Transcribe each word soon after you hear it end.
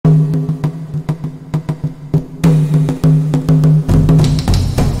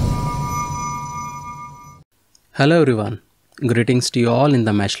Hello everyone. Greetings to you all in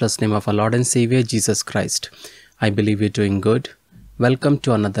the matchless name of our Lord and Savior Jesus Christ. I believe you're doing good. Welcome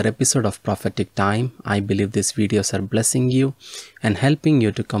to another episode of Prophetic Time. I believe these videos are blessing you and helping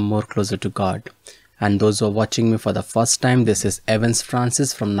you to come more closer to God. And those who are watching me for the first time, this is Evans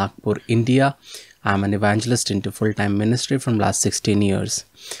Francis from Nagpur, India. I'm an evangelist into full-time ministry from last 16 years.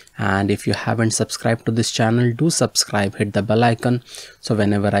 And if you haven't subscribed to this channel, do subscribe, hit the bell icon. So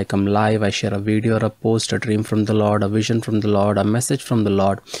whenever I come live, I share a video or a post, a dream from the Lord, a vision from the Lord, a message from the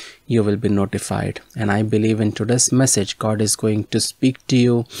Lord, you will be notified. And I believe in today's message, God is going to speak to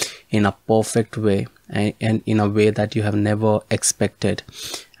you in a perfect way and in a way that you have never expected.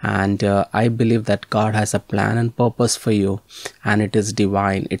 And I believe that God has a plan and purpose for you, and it is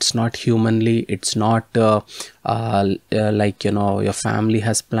divine. It's not humanly, it's not like your family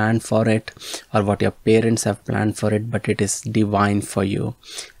has planned for it or what your parents have planned for it, but it is divine for you.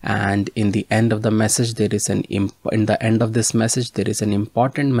 And in the end of the message, there is an important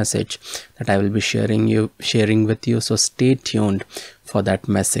message that I will be sharing with you. So stay tuned for that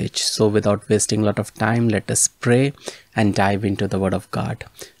message. So without wasting a lot of time, let us pray and dive into the Word of God.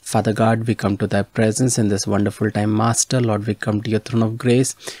 Father God, we come to thy presence in this wonderful time, Master. Lord, we come to your throne of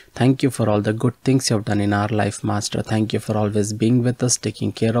grace. Thank you for all the good things you have done in our life, Master. Thank you for always being with us,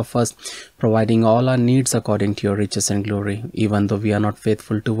 taking care of us, providing all our needs according to your riches and glory. Even though we are not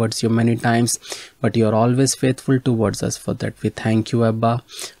faithful towards you many times, but you are always faithful towards us. For that we thank you, Abba.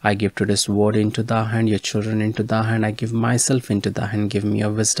 I give today's word into thy hand, your children into thy hand. I give myself into thy hand. Give me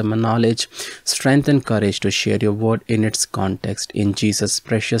your wisdom and knowledge, strength and courage to share your word in its context. In Jesus'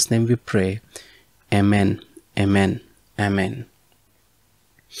 precious name we pray. Amen. Amen. Amen.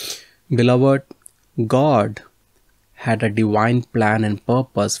 Beloved, God had a divine plan and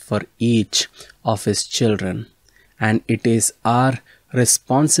purpose for each of his children, and it is our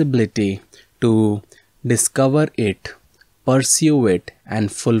responsibility to discover it, pursue it,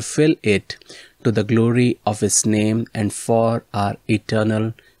 and fulfill it to the glory of his name and for our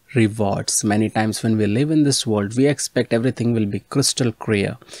eternal rewards. Many times when we live in this world, we expect everything will be crystal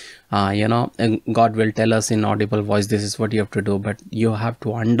clear. And God will tell us in audible voice, this is what you have to do, but you have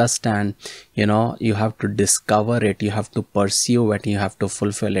to understand, you have to discover it, you have to pursue it, you have to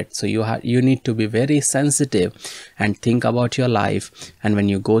fulfill it. So you need to be very sensitive and think about your life, and when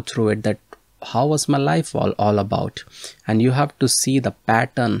you go through it, that how was my life all about, and you have to see the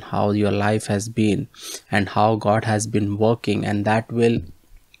pattern, how your life has been and how God has been working, and that will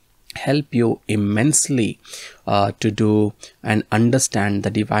help you immensely to do and understand the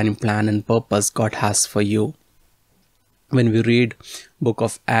divine plan and purpose God has for you. When we read book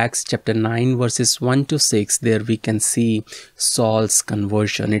of Acts chapter 9 verses 1 to 6, there we can see Saul's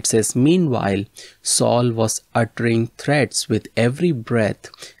conversion. It says, meanwhile, Saul was uttering threats with every breath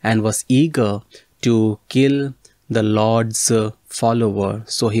and was eager to kill the Lord's follower.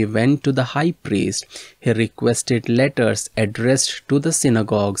 So he went to the high priest. He requested letters addressed to the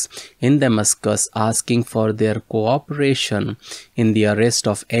synagogues in Damascus, asking for their cooperation in the arrest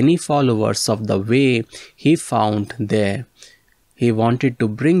of any followers of the way he found there. He wanted to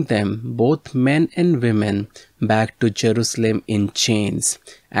bring them, both men and women, back to Jerusalem in chains.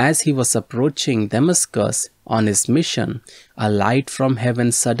 As he was approaching Damascus on his mission, a light from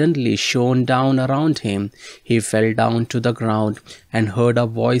heaven suddenly shone down around him. He fell down to the ground and heard a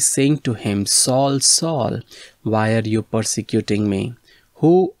voice saying to him, Saul, Saul, why are you persecuting me?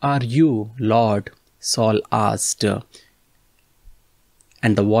 Who are you, Lord? Saul asked.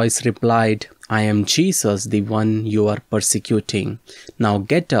 And the voice replied, I am Jesus, the one you are persecuting. Now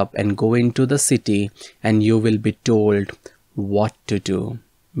get up and go into the city, and you will be told what to do.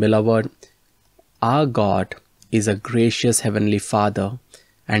 Beloved, our God is a gracious heavenly Father,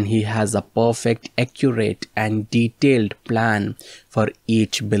 and he has a perfect, accurate, and detailed plan for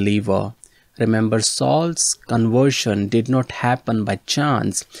each believer. Remember, Saul's conversion did not happen by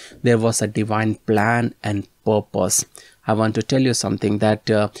chance. There was a divine plan and purpose. I want to tell you something, that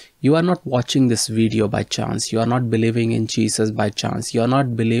you are not watching this video by chance. You are not believing in Jesus by chance. You are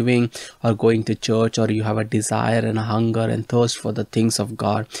not believing or going to church, or you have a desire and a hunger and thirst for the things of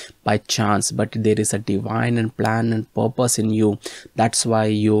God by chance. But there is a divine and plan and purpose in you. That's why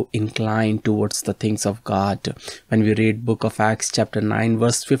you incline towards the things of God. When we read book of Acts chapter 9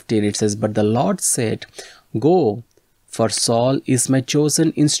 verse 15, it says, but the Lord said, go, for Saul is my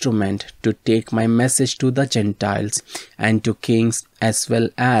chosen instrument to take my message to the Gentiles and to kings as well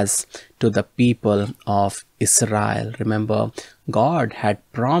as to the people of Israel. Remember, God had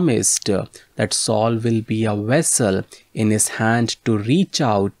promised that Saul will be a vessel in his hand to reach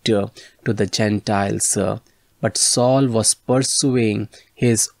out to the Gentiles. But Saul was pursuing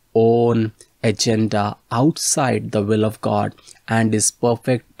his own agenda outside the will of God and His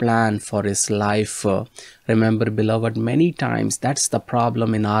perfect plan for his life. Remember, beloved, many times that's the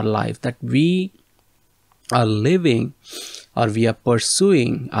problem in our life, that we are living or we are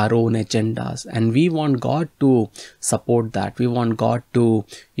pursuing our own agendas, and we want God to support that. We want God to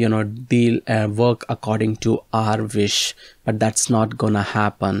work according to our wish, but that's not gonna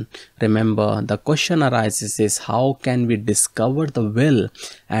happen. Remember, the question arises is, how can we discover the will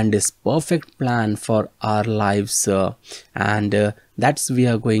and His perfect plan for our lives? And that's we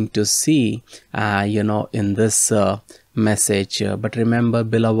are going to see in this message. But remember,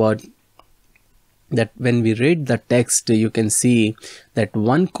 beloved, that when we read the text, you can see that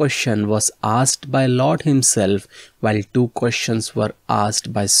one question was asked by Lord himself, while two questions were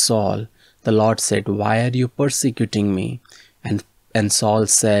asked by Saul. The Lord said, "Why are you persecuting me?" And Saul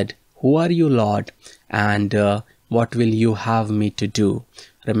said, "Who are you, Lord? And what will you have me to do?"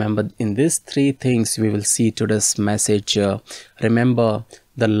 Remember, in these three things we will see today's message. Remember,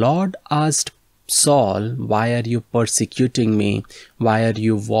 the Lord asked Saul, "Why are you persecuting me? Why are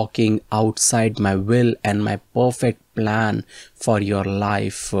you walking outside my will and my perfect plan for your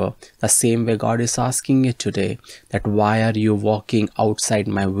life?" The same way God is asking you today, that why are you walking outside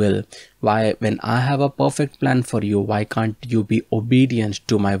my will? Why, when I have a perfect plan for you, why can't you be obedient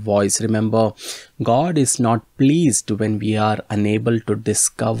to my voice? Remember, God is not pleased when we are unable to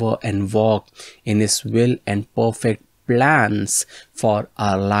discover and walk in His will and perfect plans for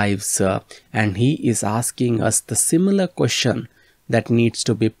our lives, and He is asking us the similar question that needs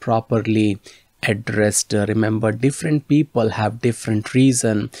to be properly addressed. Remember, different people have different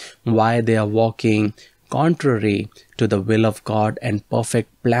reason why they are walking contrary to the will of God and perfect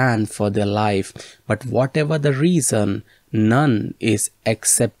plan for their life, but whatever the reason, none is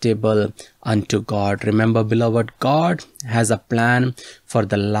acceptable unto God. Remember, beloved, God has a plan for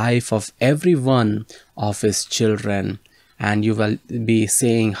the life of every one of His children. And you will be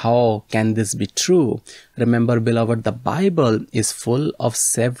saying, how can this be true? Remember, beloved, the Bible is full of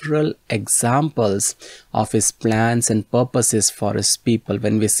several examples of His plans and purposes for His people.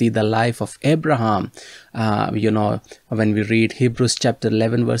 When we see the life of Abraham, when we read Hebrews chapter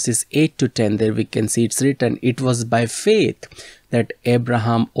 11 verses 8 to 10, there we can see it's written, "It was by faith that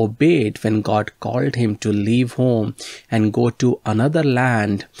Abraham obeyed when God called him to leave home and go to another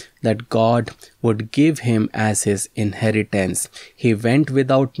land that God would give him as his inheritance. He went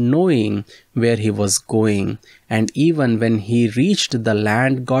without knowing where he was going, and even when he reached the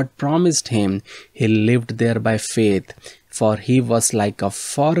land God promised him, he lived there by faith, for he was like a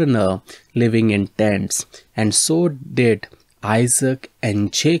foreigner living in tents. And so did Isaac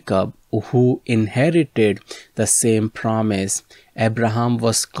and Jacob, who inherited the same promise. Abraham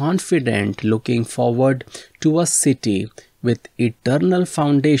was confident, looking forward to a city with eternal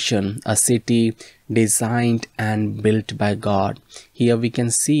foundation, a city designed and built by God." Here we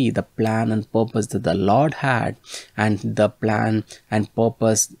can see the plan and purpose that the Lord had, and the plan and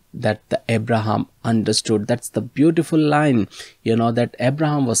purpose that the Abraham understood. That's the beautiful line, that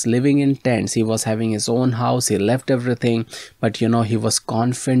Abraham was living in tents. He was having his own house. He left everything, but he was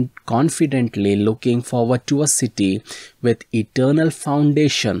confidently looking forward to a city with eternal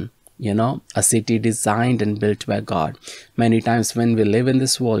foundation. A city designed and built by God. Many times when we live in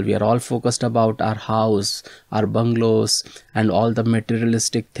this world, we are all focused about our house, our bungalows, and all the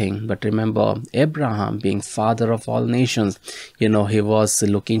materialistic thing. But remember, Abraham, being father of all nations, he was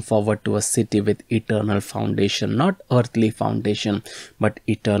looking forward to a city with eternal foundation, not earthly foundation, but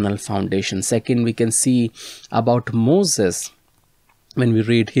eternal foundation. Second, we can see about Moses. When we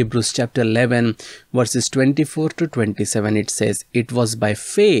read Hebrews chapter 11 verses 24 to 27, it says, "It was by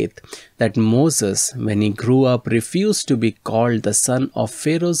faith that Moses, when he grew up, refused to be called the son of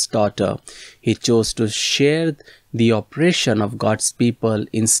Pharaoh's daughter. He chose to share the oppression of God's people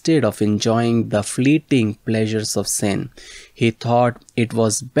instead of enjoying the fleeting pleasures of sin. He thought it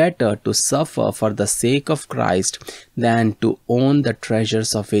was better to suffer for the sake of Christ than to own the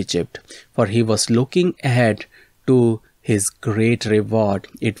treasures of Egypt, for he was looking ahead to his great reward.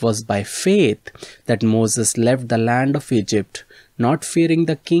 It was by faith that Moses left the land of Egypt, not fearing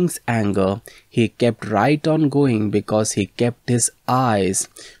the king's anger. He kept right on going because he kept his eyes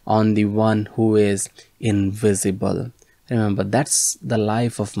on the one who is invisible." Remember, that's the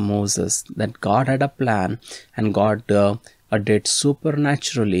life of Moses, that God had a plan, and God did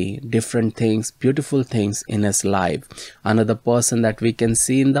supernaturally different things, beautiful things in his life. Another person that we can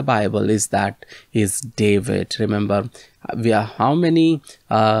see in the Bible is David. Remember, how many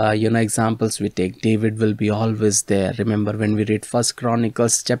examples we take, David will be always there. Remember, when we read 1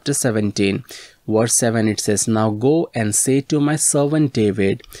 Chronicles chapter 17 verse 7, it says, "Now go and say to my servant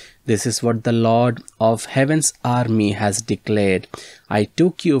David, This is what the Lord of heaven's army has declared. I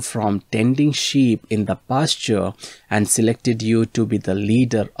took you from tending sheep in the pasture and selected you to be the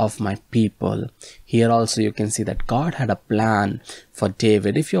leader of my people. Here also you can see that God had a plan for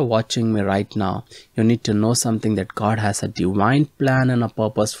David. If you're watching me right now, you need to know something, that God has a divine plan and a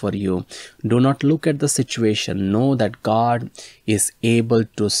purpose for you. Do not look at the situation. Know that God is able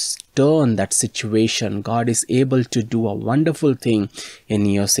to turn that situation. God is able to do a wonderful thing in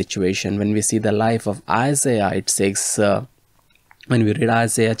your situation. When we see the life of Isaiah, it says, when we read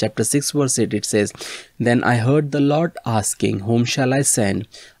Isaiah chapter 6 verse 8, it says, Then I heard the Lord asking, Whom shall I send?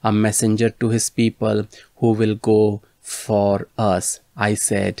 A messenger to his people who will go for us. I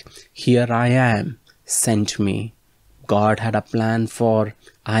said, Here I am, send me. God had a plan for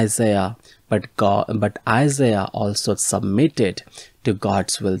Isaiah, but Isaiah also submitted to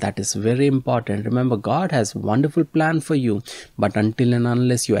God's will. That is very important. Remember, God has a wonderful plan for you, but until and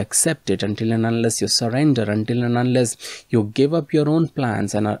unless you accept it, until and unless you surrender, until and unless you give up your own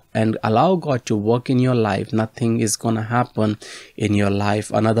plans and allow God to work in your life, nothing is going to happen in your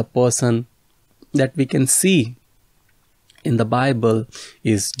life. Another person that we can see in the Bible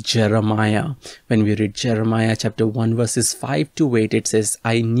is Jeremiah. When we read Jeremiah chapter 1 verses 5 to 8, it says,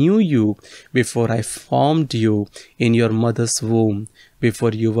 I knew you before I formed you in your mother's womb.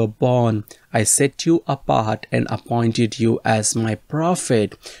 Before you were born, I set you apart and appointed you as my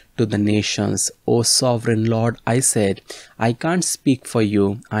prophet to the nations. O sovereign Lord, I said, I can't speak for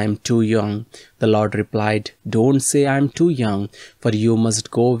you. I am too young. The Lord replied, Don't say I am too young, for you must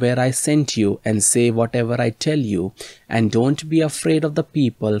go where I sent you and say whatever I tell you. And don't be afraid of the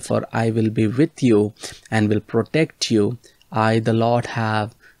people, for I will be with you and will protect you. I, the Lord,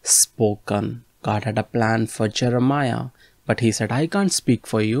 have spoken. God had a plan for Jeremiah, but he said, I can't speak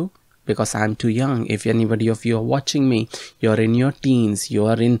for you because I'm too young. If anybody of you are watching me, you're in your teens,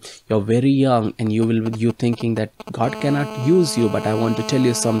 you're very young, and you thinking that God cannot use you. But I want to tell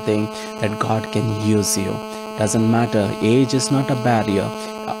you something, that God can use you. Doesn't matter, age is not a barrier.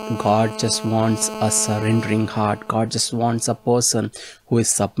 God just wants a surrendering heart. God just wants a person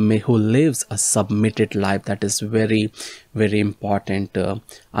who lives a submitted life. That is very, very important.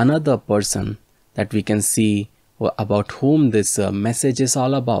 Another person that we can see about whom this message is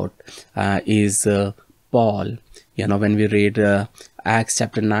all about is Paul. When we read Acts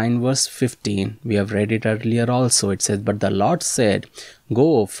chapter 9 verse 15, we have read it earlier also. It says, But the Lord said,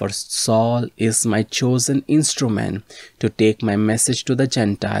 Go, for Saul is my chosen instrument to take my message to the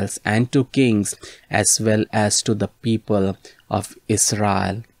Gentiles and to kings as well as to the people of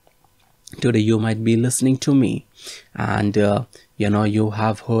Israel. Today you might be listening to me and you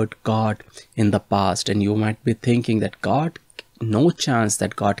have heard God in the past, and you might be thinking that no chance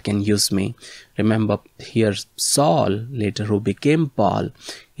that God can use me. Remember here Saul, later who became Paul,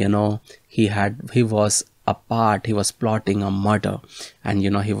 he was plotting a murder, and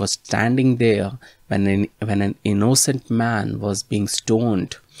he was standing there when an innocent man was being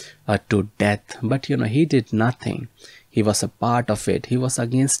stoned to death, but he did nothing. He was a part of it. He was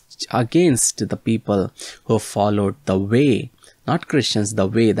against the people who followed the way. Not Christians, the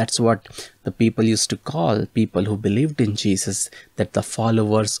way. That's what the people used to call people who believed in Jesus, that the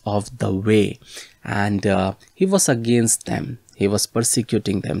followers of the way. And he was against them. He was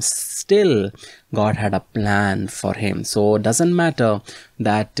persecuting them. Still, God had a plan for him. So it doesn't matter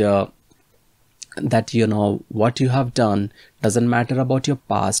that what you have done, doesn't matter about your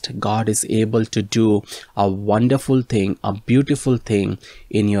past. God is able to do a wonderful thing, a beautiful thing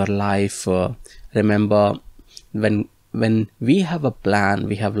in your life. Remember, when we have a plan,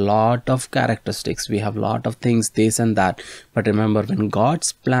 we have lot of characteristics, we have lot of things, this and that. But remember, when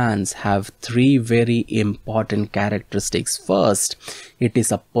God's plans have three very important characteristics. First, it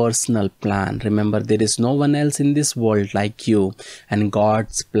is a personal plan. Remember, there is no one else in this world like you, and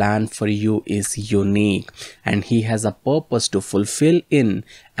God's plan for you is unique, and He has a purpose to fulfill in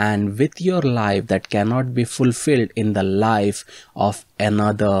and with your life that cannot be fulfilled in the life of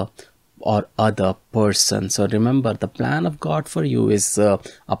another or other person. So remember, the plan of God for you is a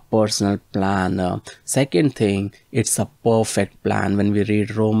personal plan. Second thing, it's a perfect plan. When we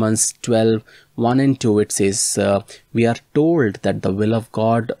read Romans 12:1 and 2, it says we are told that the will of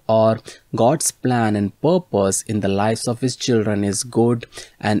God, or God's plan and purpose in the lives of His children, is good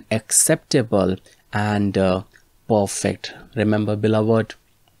and acceptable and perfect. Remember, beloved,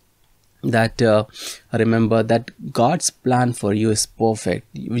 that remember that God's plan for you is perfect.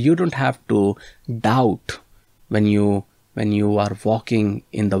 You don't have to doubt when you are walking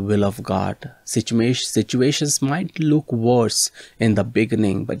in the will of God. Situations might look worse in the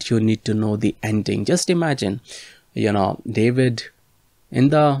beginning, but you need to know the ending. Just imagine, David in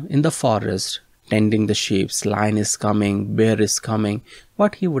the forest, tending the sheep. Lion is coming, bear is coming.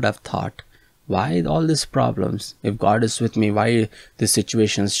 What he would have thought? Why all these problems? If God is with me, why these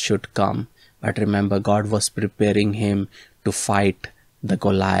situations should come? But remember, God was preparing him to fight the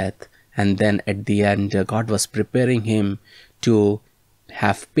Goliath. And then at the end, God was preparing him to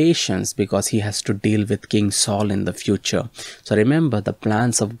have patience because he has to deal with King Saul in the future. So remember, the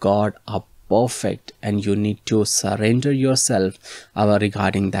plans of God are perfect, and you need to surrender yourself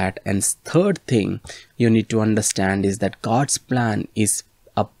regarding that. And third thing you need to understand is that God's plan is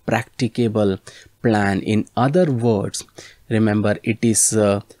a practicable plan. In other words, remember, it is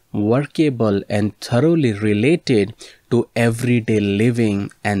workable and thoroughly related to everyday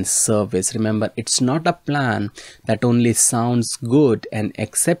living and service. Remember, it's not a plan that only sounds good and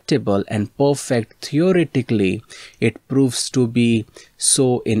acceptable and perfect theoretically. It proves to be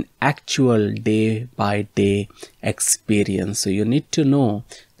so in actual day by day experience. So you need to know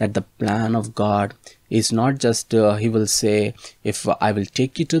that the plan of God is not just he will say, if I will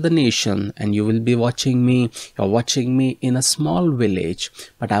take you to the nation and you will be watching me, you're watching me in a small village.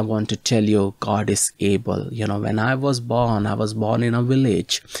 But I want to tell you, God is able. When I was born in a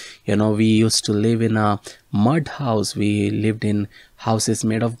village. We used to live in a mud house. We lived in houses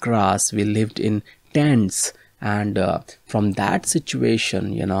made of grass. We lived in tents. And from that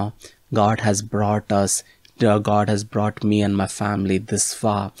situation, God has brought us. God has brought me and my family this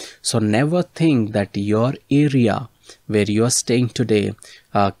far. So never think that your area where you are staying today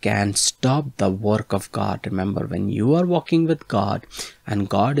can stop the work of God. Remember, when you are walking with God and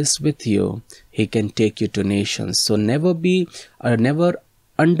God is with you, He can take you to nations. So never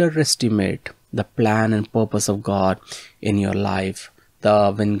underestimate the plan and purpose of God in your life.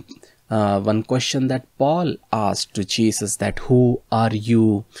 One question that Paul asked to Jesus, that who are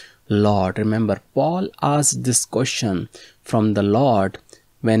you, Lord? Remember, Paul asked this question from the Lord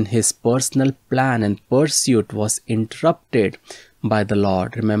when his personal plan and pursuit was interrupted by the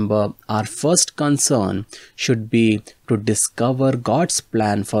Lord. Remember, our first concern should be to discover God's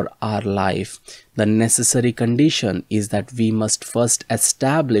plan for our life. The necessary condition is that we must first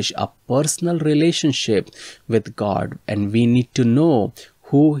establish a personal relationship with God, and we need to know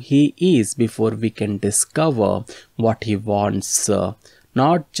who He is before we can discover what He wants.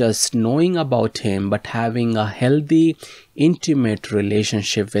 Not just knowing about Him, but having a healthy, intimate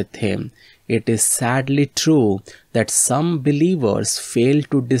relationship with Him. It is sadly true that some believers fail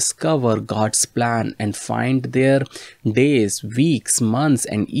to discover God's plan and find their days, weeks, months,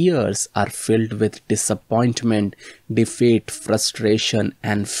 and years are filled with disappointment, defeat, frustration,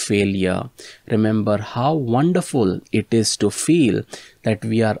 and failure. Remember how wonderful it is to feel that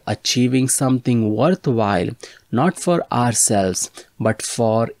we are achieving something worthwhile, not for ourselves, but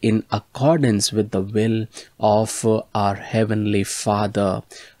for in accordance with the will of our Heavenly Father.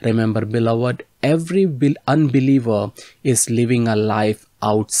 Remember, beloved, every unbeliever is living a life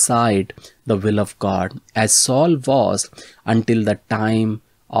outside the will of God, as Saul was until the time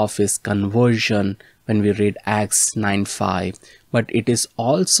of his conversion when we read Acts 9:5. But it is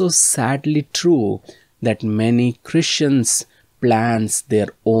also sadly true that many Christians plans their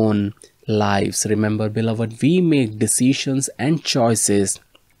own lives. Remember, beloved, we make decisions and choices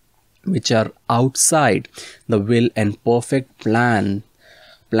which are outside the will and perfect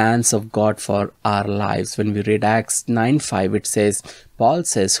plans of God for our lives. When we read Acts 9:5, it says, Paul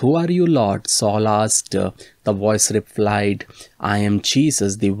says, "Who are you, Lord?" Saul asked. The voice replied, "I am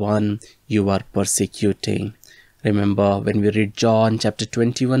Jesus, the one you are persecuting." Remember, when we read John chapter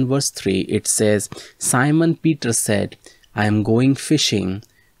 21 verse 3, it says, Simon Peter said, "I am going fishing.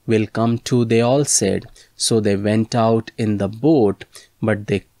 Will come too," they all said. So they went out in the boat, but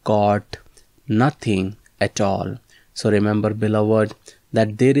they caught nothing at all. So remember, beloved,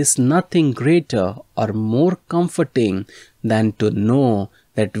 that there is nothing greater or more comforting than to know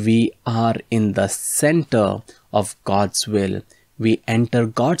that we are in the center of God's will. We enter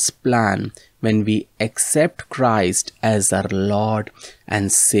God's plan when we accept Christ as our Lord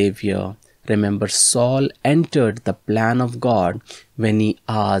and Savior. Remember, Saul entered the plan of God when he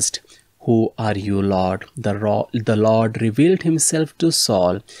asked, "Who are you, Lord?" The Lord revealed Himself to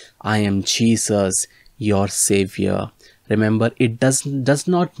Saul, "I am Jesus, your Savior." Remember, it does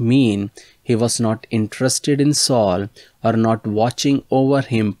not mean He was not interested in Saul or not watching over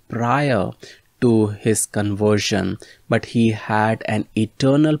him prior to his conversion, but He had an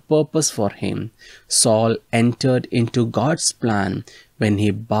eternal purpose for him. Saul entered into God's plan when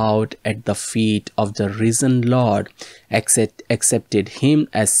he bowed at the feet of the risen Lord, accepted Him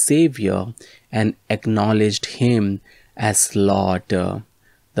as Savior, and acknowledged Him as Lord.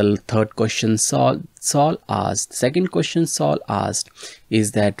 The third question Saul asked, second question Saul asked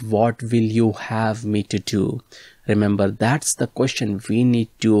is that, what will you have me to do? Remember, that's the question we need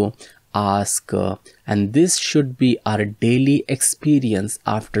to ask, and this should be our daily experience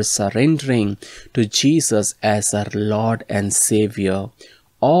after surrendering to Jesus as our Lord and Savior.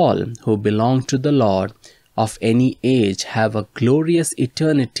 All who belong to the Lord of any age have a glorious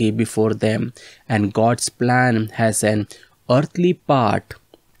eternity before them, and God's plan has an earthly part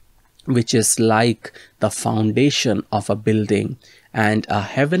which is like the foundation of a building, and a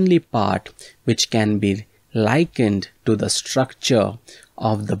heavenly part which can be likened to the structure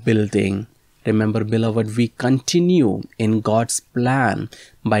of the building. Remember, beloved, we continue in God's plan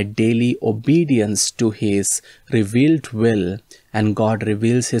by daily obedience to His revealed will, and God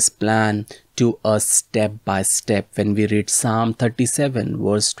reveals His plan to us step by step. When we read Psalm 37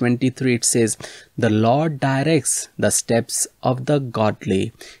 verse 23, it says, "The Lord directs the steps of the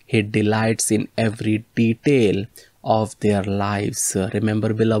godly. He delights in every detail of their lives."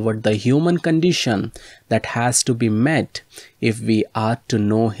 Remember, beloved, the human condition that has to be met if we are to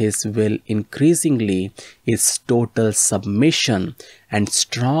know His will increasingly is total submission and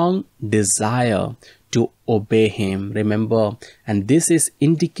strong desire to obey Him. Remember, and this is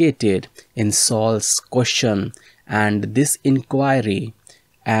indicated in Saul's question, and this inquiry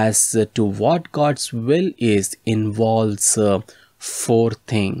as to what God's will is involves fourth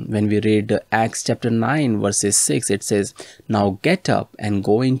thing. When we read Acts chapter 9 verses 6, it says, "Now get up and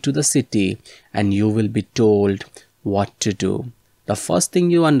go into the city, and you will be told what to do." The first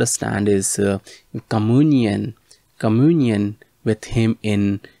thing you understand is communion with Him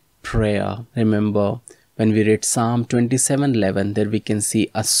in prayer. Remember, when we read Psalm 27:11, there we can see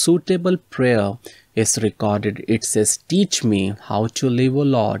a suitable prayer is recorded. It says, "Teach me how to live, O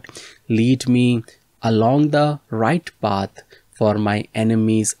Lord. Lead me along the right path, for my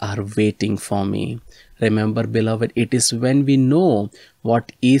enemies are waiting for me." Remember, beloved, it is when we know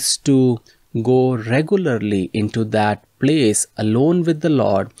what is to go regularly into that place alone with the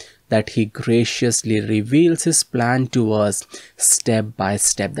Lord that He graciously reveals His plan to us step by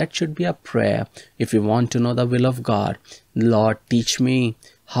step. That should be a prayer if you want to know the will of God. Lord, teach me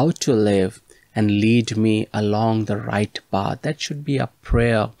how to live and lead me along the right path. That should be a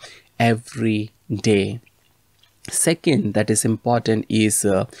prayer every day. Second, that is important, is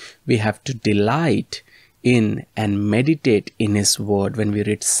we have to delight in and meditate in His word. When we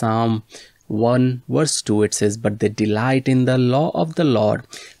read Psalm 1 verse 2, it says, "But they delight in the law of the Lord,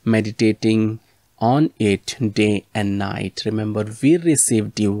 meditating on it day and night." Remember, we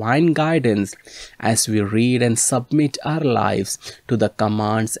receive divine guidance as we read and submit our lives to the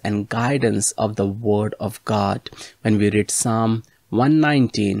commands and guidance of the Word of God. When we read Psalm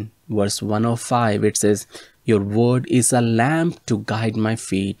 119 verse 105, it says, "Your word is a lamp to guide my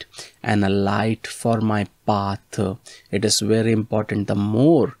feet and a light for my path." It is very important. The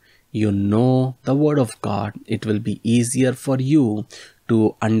more you know the Word of God, it will be easier for you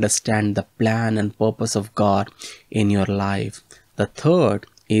to understand the plan and purpose of God in your life. The third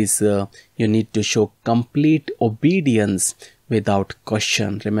is you need to show complete obedience without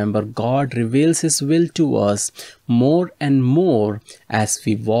question. Remember, God reveals His will to us more and more as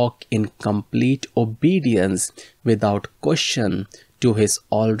we walk in complete obedience without question to His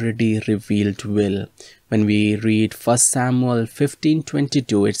already revealed will. When we read 1 Samuel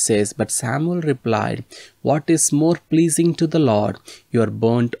 15:22, it says, "But Samuel replied, 'What is more pleasing to the Lord, your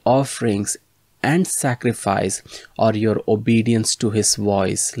burnt offerings and sacrifice, or your obedience to His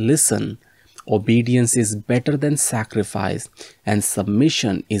voice?' Listen, obedience is better than sacrifice, and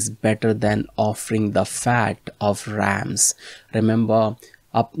submission is better than offering the fat of rams." Remember,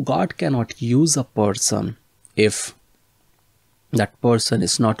 God cannot use a person if that person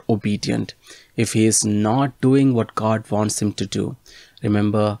is not obedient, if he is not doing what God wants him to do.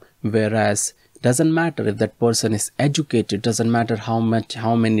 Remember, whereas doesn't matter if that person is educated, doesn't matter how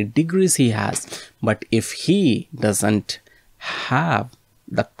many degrees he has, but if he doesn't have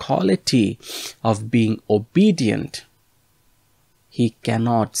the quality of being obedient, he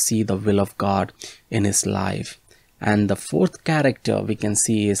cannot see the will of God in his life. And the fourth character we can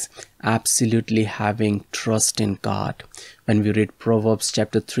see is absolutely having trust in God. When we read Proverbs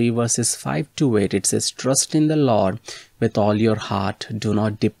chapter 3 verses 5 to 8, it says, "Trust in the Lord with all your heart. Do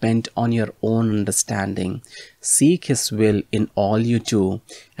not depend on your own understanding. Seek His will in all you do,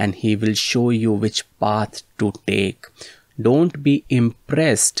 and He will show you which path to take." Don't be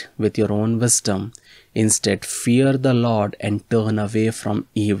impressed with your own wisdom. Instead, fear the Lord and turn away from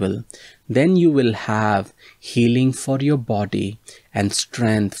evil. Then you will have healing for your body and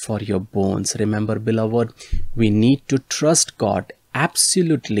strength for your bones. Remember, beloved, we need to trust God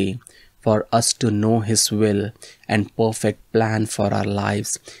absolutely for us to know His will and perfect plan for our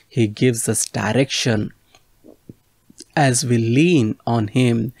lives. He gives us direction as we lean on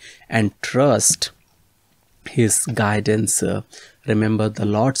Him and trust His guidance. Remember, the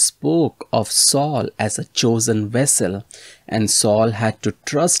Lord spoke of Saul as a chosen vessel, and Saul had to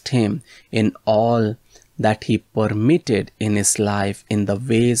trust Him in all that He permitted in his life, in the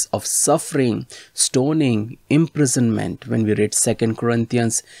ways of suffering, stoning, imprisonment. When we read 2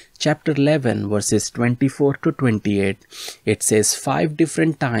 Corinthians chapter 11 verses 24 to 28, it says 5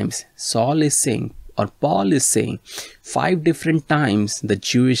 different times Saul is saying, or Paul is saying, 5 different times the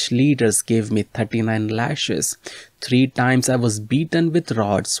Jewish leaders gave me 39 lashes. 3 times I was beaten with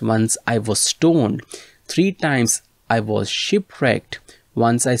rods. Once I was stoned. 3 times I was shipwrecked.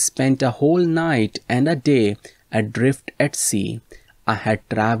 Once I spent a whole night and a day adrift at sea. I had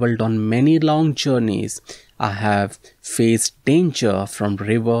traveled on many long journeys. I have faced danger from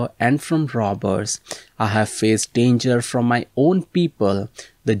river and from robbers. I have faced danger from my own people,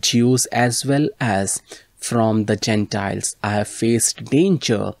 the Jews as well as from the Gentiles. I have faced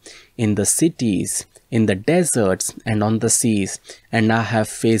danger in the cities, in the deserts and on the seas, and I have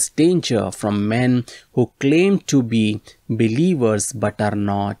faced danger from men who claim to be believers but are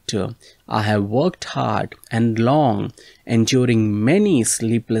not. I have worked hard and long, enduring many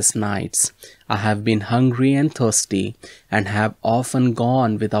sleepless nights. I have been hungry and thirsty, and have often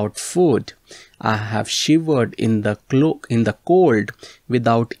gone without food. I have shivered in the cold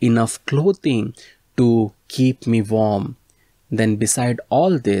without enough clothing to keep me warm. Then beside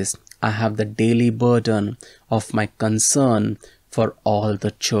all this, I have the daily burden of my concern for all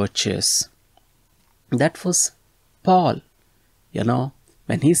the churches. That was Paul,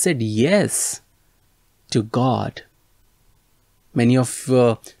 when he said yes to God. Many of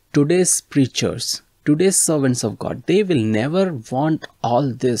today's preachers, today's servants of God, they will never want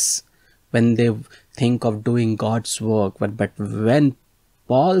all this when they think of doing God's work. But when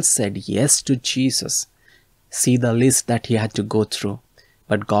Paul said yes to Jesus, see the list that he had to go through.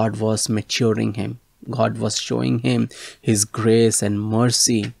 But God was maturing him. God was showing him His grace and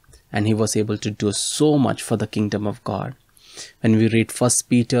mercy, and he was able to do so much for the kingdom of God. When we read 1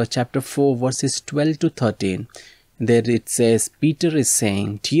 Peter chapter 4 verses 12 to 13, there it says, Peter is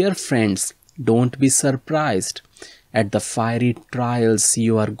saying, "Dear friends, don't be surprised at the fiery trials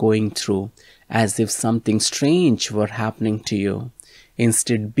you are going through, as if something strange were happening to you.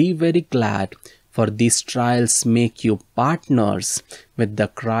 Instead, be very glad, for these trials make you partners with the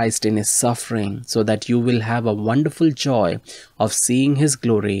Christ in His suffering, so that you will have a wonderful joy of seeing His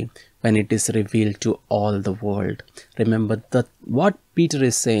glory when it is revealed to all the world." Remember what Peter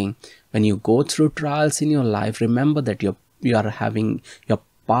is saying. When you go through trials in your life, remember that you're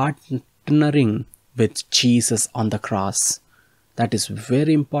partnering with Jesus on the cross. That is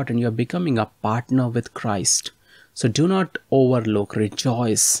very important. You're becoming a partner with Christ. So do not overlook,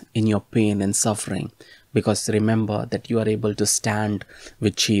 rejoice in your pain and suffering, because remember that you are able to stand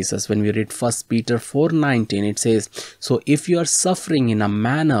with Jesus. When we read 1 Peter 4:19, it says, "So if you are suffering in a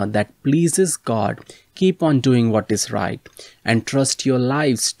manner that pleases God, keep on doing what is right, and trust your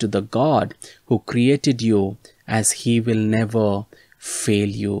lives to the God who created you, as He will never fail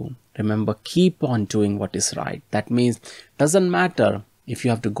you." Remember, keep on doing what is right. That means, doesn't matter if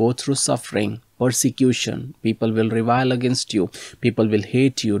you have to go through suffering, persecution, people will revile against you, people will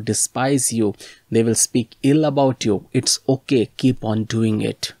hate you, despise you, they will speak ill about you. It's okay, keep on doing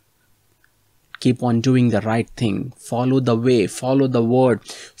it. Keep on doing the right thing. Follow the way, follow the word,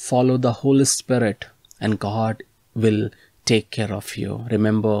 follow the Holy Spirit, and God will take care of you.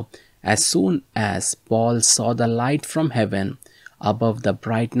 Remember, as soon as Paul saw the light from heaven above the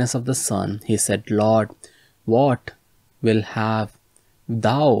brightness of the sun, he said, "Lord, what will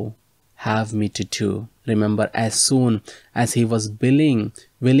thou have me to do?" Remember, as soon as he was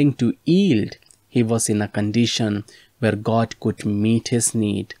willing to yield, he was in a condition where God could meet his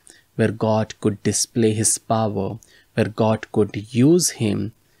need, where God could display His power, where God could use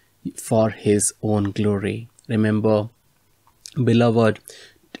him for His own glory. Remember, beloved,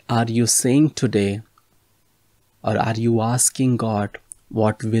 are you saying today, or are you asking God,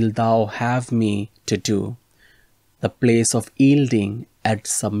 "What will thou have me to do?" The place of yielding and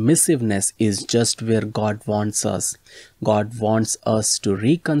submissiveness is just where God wants us. God wants us to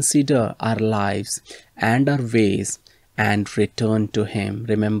reconsider our lives and our ways and return to Him.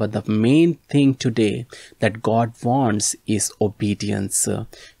 Remember, the main thing today that God wants is obedience.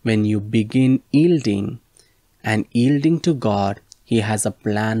 When you begin yielding to God, He has a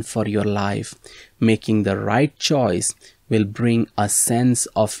plan for your life. Making the right choice will bring a sense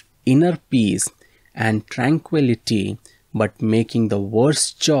of inner peace and tranquility but making the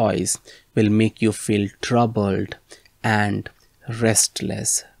worst choice will make you feel troubled and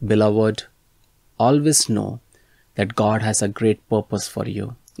restless. Beloved, always know that God has a great purpose for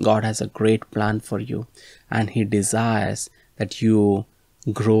you. God has a great plan for you, and He desires that you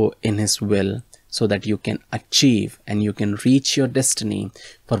grow in His will so that you can achieve and you can reach your destiny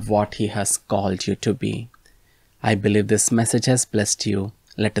for what He has called you to be. I believe this message has blessed you.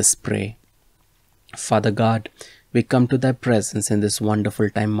 Let us pray. Father God, we come to Thy presence in this wonderful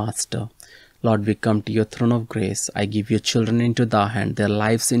time, Master. Lord, we come to your throne of grace. I give your children into thy hand, their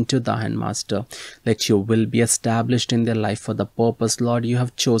lives into thy hand, Master. Let your will be established in their life for the purpose, Lord, you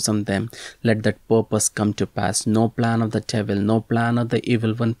have chosen them. Let that purpose come to pass. No plan of the devil, no plan of the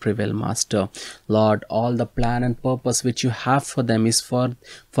evil one prevail, Master. Lord, all the plan and purpose which you have for them is for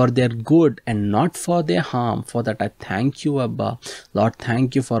their good and not for their harm. For that I thank you, Abba. Lord,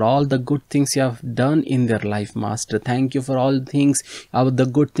 thank you for all the good things you have done in their life, Master. Thank you for all the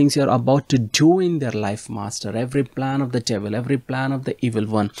good things you are about to do in their life, Master. Every plan of the devil, every plan of the evil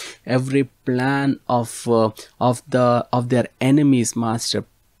one, every plan of their enemies, Master,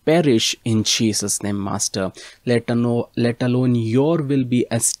 perish in Jesus' name, Master. Let alone your will be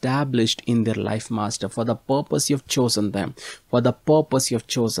established in their life, Master, for the purpose you have chosen them, for the purpose you have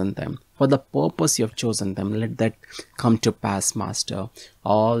chosen them, for the purpose you have chosen them. Let that come to pass, Master.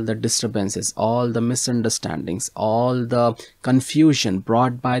 All the disturbances, all the misunderstandings, all the confusion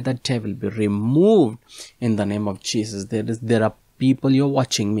brought by the devil be removed in the name of Jesus. There are people, you're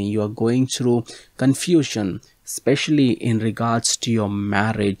watching me, you are going through confusion, especially in regards to your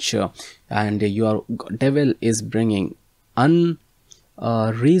marriage, and your devil is bringing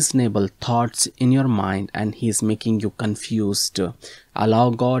unreasonable thoughts in your mind, and he is making you confused. Allow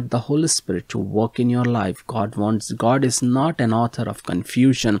God, the Holy Spirit, to work in your life. God is not an author of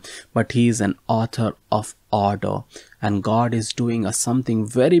confusion, but He is an author of order, and God is doing something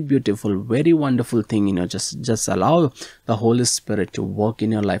very beautiful, very wonderful thing in you. Just allow the Holy Spirit to work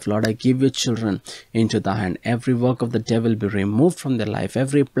in your life. Lord, I give your children into thy hand. Every work of the devil be removed from their life.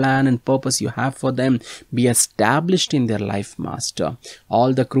 Every plan and purpose you have for them be established in their life, Master.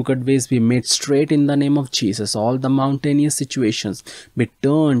 All the crooked ways be made straight in the name of Jesus. All the mountainous situations be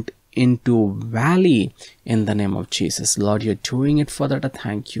turned into valley in the name of Jesus. Lord, you're doing it for that. I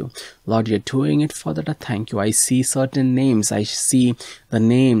thank you. Lord, you're doing it for that. I thank you. I see certain names. I see the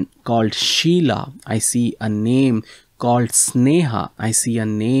name called Sheila. I see a name called Sneha. I see a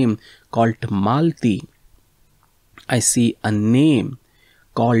name called Malti. I see a name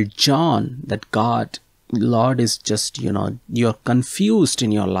called John. That God, Lord, is just, you're confused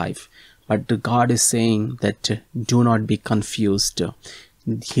in your life. But God is saying that do not be confused.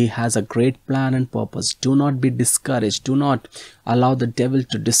 He has a great plan and purpose. Do not be discouraged. Do not allow the devil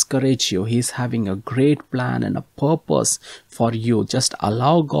to discourage you. He is having a great plan and a purpose for you. Just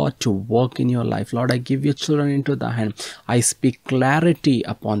allow God to work in your life. Lord, I give your children into the hand. I speak clarity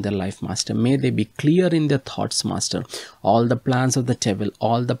upon their life, Master. May they be clear in their thoughts, Master. All the plans of the devil,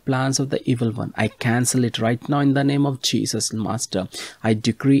 all the plans of the evil one, I cancel it right now in the name of Jesus, Master. I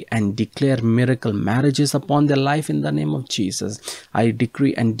decree and declare miracle marriages upon their life in the name of Jesus. I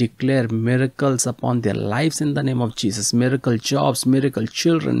decree and declare miracles upon their lives in the name of Jesus. Miracle jobs, miracle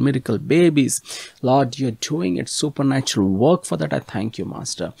children, miracle babies. Lord, you're doing it, supernatural work. For that I thank you,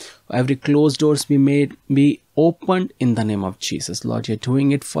 Master. Every closed doors be opened in the name of Jesus. Lord, you're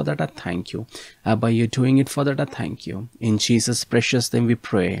doing it. For that I thank you. Abba, you're doing it. For that I thank you. In Jesus' precious name we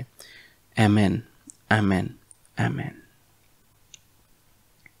pray. Amen. Amen. Amen.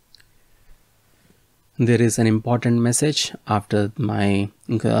 There is an important message after my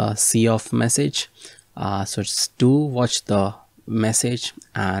sea of message. So just do watch the message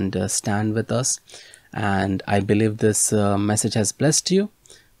and stand with us. And I believe this message has blessed you.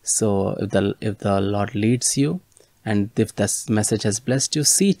 So if the Lord leads you, and if this message has blessed you,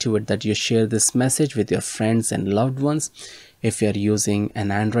 see to it that you share this message with your friends and loved ones. If you're using an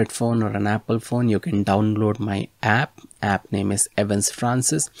Android phone or an Apple phone, you can download my app. App name is Evans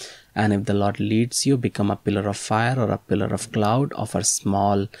Francis. And if the Lord leads you, become a pillar of fire or a pillar of cloud of our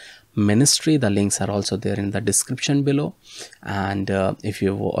small ministry. The links are also there in the description below. And if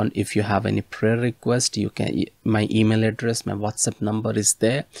you have any prayer request, you can, my email address, my WhatsApp number is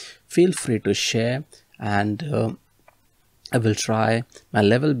there. Feel free to share, and I will try my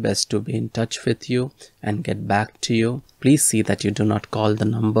level best to be in touch with you and get back to you. Please see that you do not call the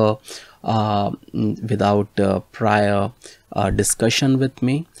number without prior discussion with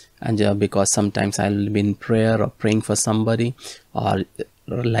me, and because sometimes I'll be in prayer or praying for somebody, or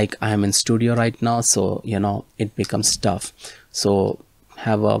like I'm in studio right now, so it becomes tough. So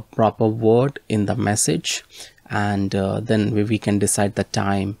have a proper word in the message, and then we can decide the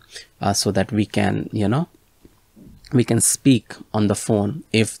time so that we can, we can speak on the phone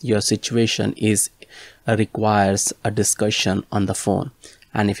if your situation is requires a discussion on the phone.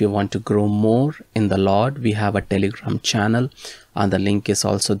 And if you want to grow more in the Lord, we have a Telegram channel, and the link is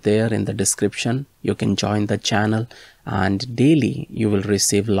also there in the description. You can join the channel, and daily you will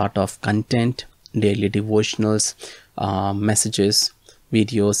receive a lot of content, daily devotionals, messages,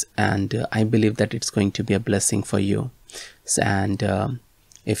 videos, and I believe that it's going to be a blessing for you. And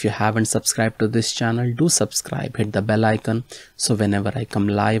if you haven't subscribed to this channel, do subscribe, hit the bell icon, so whenever I come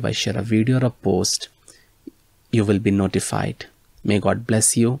live, I share a video or a post, you will be notified. May God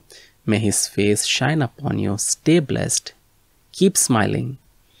bless you. May His face shine upon you. Stay blessed. Keep smiling.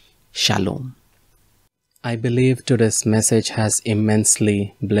 Shalom. I believe today's message has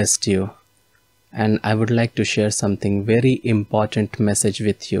immensely blessed you, and I would like to share something very important message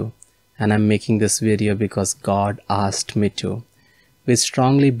with you. And I'm making this video because God asked me to. We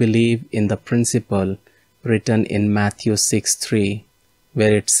strongly believe in the principle written in Matthew 6:3,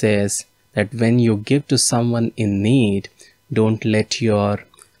 where it says that when you give to someone in need, don't let your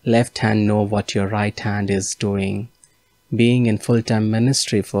left hand know what your right hand is doing. Being in full-time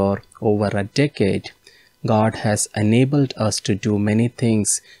ministry for over a decade, God has enabled us to do many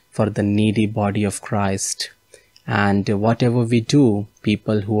things for the needy body of Christ. And whatever we do,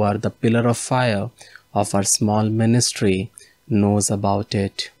 people who are the pillar of fire of our small ministry knows about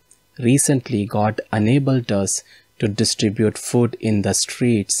it. Recently, God enabled us to distribute food in the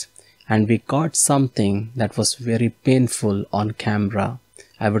streets, and we got something that was very painful on camera.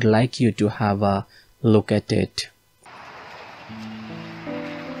 I would like you to have a look at it.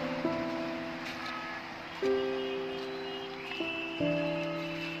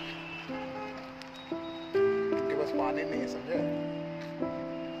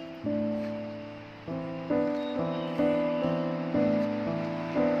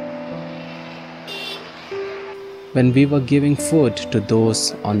 When we were giving food to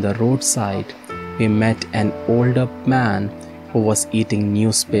those on the roadside, we met an older man who was eating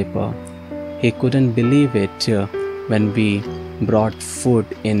newspaper. He couldn't believe it when we brought food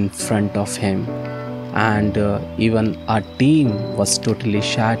in front of him. And even our team was totally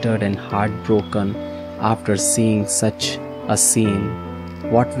shattered and heartbroken after seeing such a scene.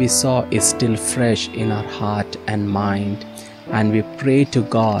 What we saw is still fresh in our heart and mind, and we pray to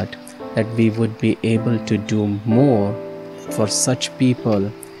God that we would be able to do more for such people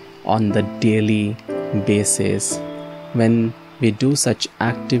on the daily basis. When we do such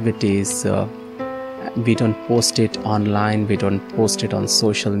activities, we don't post it online, we don't post it on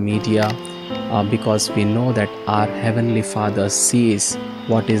social media, because we know that our Heavenly Father sees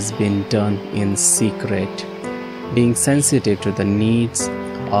what is being done in secret. Being sensitive to the needs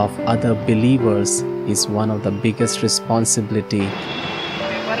of other believers is one of the biggest responsibility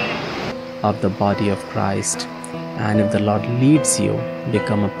of the body of Christ. And if the Lord leads you,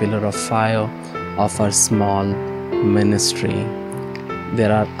 become a pillar of fire of our small ministry.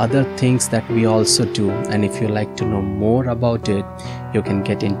 There are other things that we also do, and if you like to know more about it, you can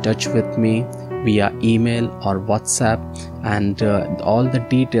get in touch with me via email or WhatsApp, and all the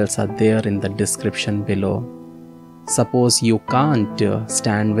details are there in the description below. Suppose you can't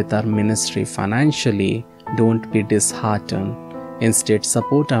stand with our ministry financially, don't be disheartened. Instead,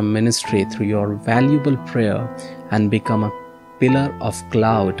 support our ministry through your valuable prayer and become a pillar of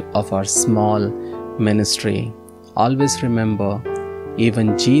cloud of our small ministry. Always remember,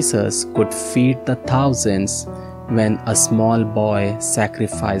 even Jesus could feed the thousands when a small boy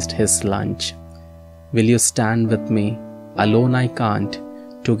sacrificed his lunch. Will you stand with me? Alone I can't.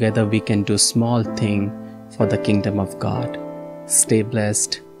 Together we can do small thing for the kingdom of God. Stay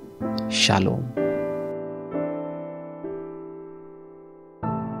blessed. Shalom.